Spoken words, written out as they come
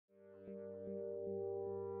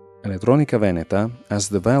Elettronica Veneta has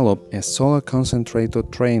developed a solar concentrator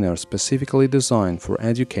trainer specifically designed for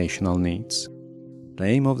educational needs. The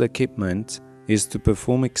aim of the equipment is to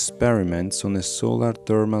perform experiments on a solar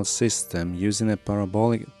thermal system using a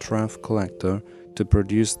parabolic trough collector to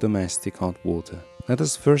produce domestic hot water. Let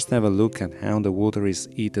us first have a look at how the water is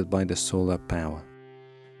heated by the solar power.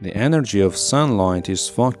 The energy of sunlight is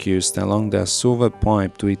focused along the silver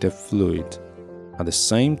pipe to heat a fluid. At the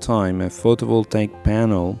same time, a photovoltaic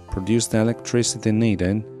panel produces the electricity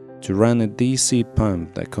needed to run a DC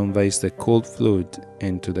pump that conveys the cold fluid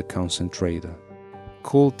into the concentrator.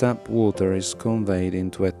 Cold tap water is conveyed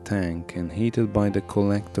into a tank and heated by the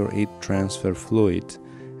collector heat transfer fluid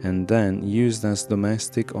and then used as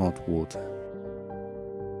domestic hot water.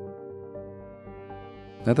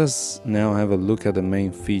 Let us now have a look at the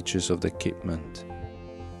main features of the equipment.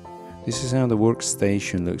 This is how the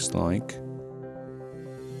workstation looks like.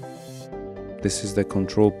 This is the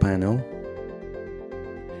control panel.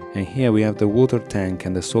 And here we have the water tank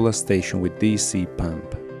and the solar station with DC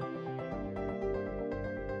pump.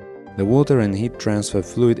 The water and heat transfer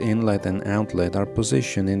fluid inlet and outlet are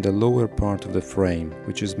positioned in the lower part of the frame,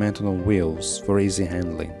 which is mounted on wheels for easy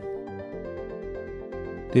handling.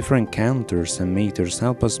 Different counters and meters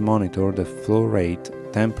help us monitor the flow rate,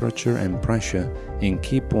 temperature and pressure in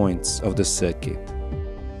key points of the circuit.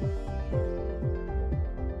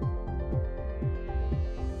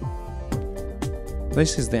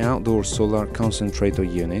 This is the outdoor solar concentrator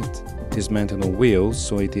unit. It is mounted on wheels,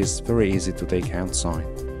 so it is very easy to take outside.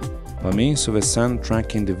 By means of a sun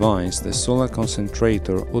tracking device, the solar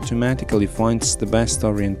concentrator automatically finds the best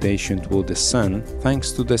orientation toward the sun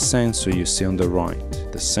thanks to the sensor you see on the right.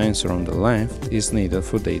 The sensor on the left is needed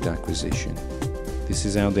for data acquisition. This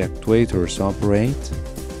is how the actuators operate.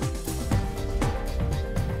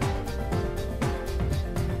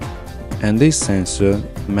 And this sensor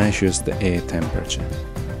measures the air temperature.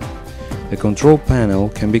 The control panel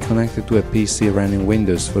can be connected to a PC running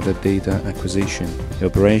Windows for the data acquisition. The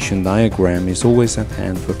operation diagram is always at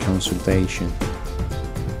hand for consultation.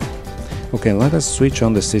 Okay, let us switch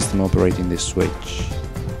on the system operating this switch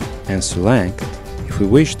and select if we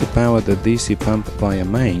wish to power the DC pump via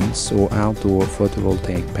mains or outdoor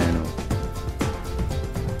photovoltaic panel.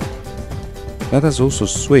 Let us also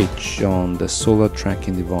switch on the solar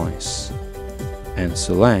tracking device and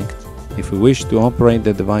select if we wish to operate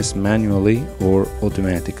the device manually or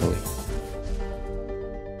automatically.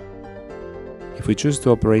 If we choose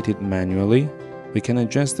to operate it manually, we can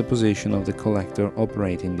adjust the position of the collector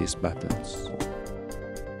operating these buttons.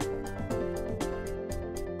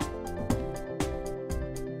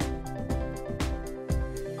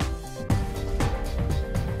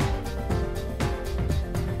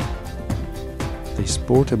 This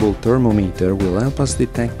portable thermometer will help us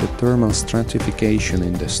detect the thermal stratification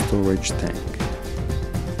in the storage tank.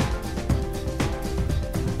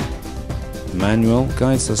 The manual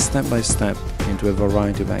guides us step by step into a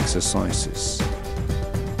variety of exercises.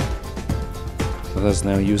 Let us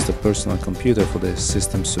now use the personal computer for the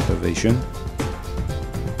system supervision.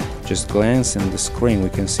 Just glancing at the screen, we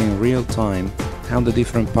can see in real time how the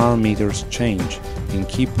different parameters change in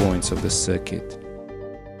key points of the circuit.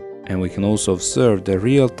 And we can also observe the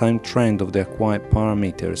real-time trend of the acquired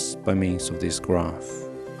parameters by means of this graph.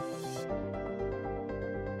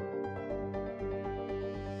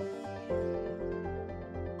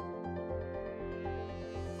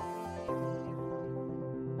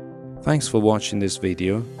 Thanks for watching this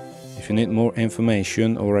video. If you need more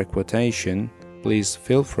information or a quotation, please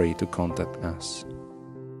feel free to contact us.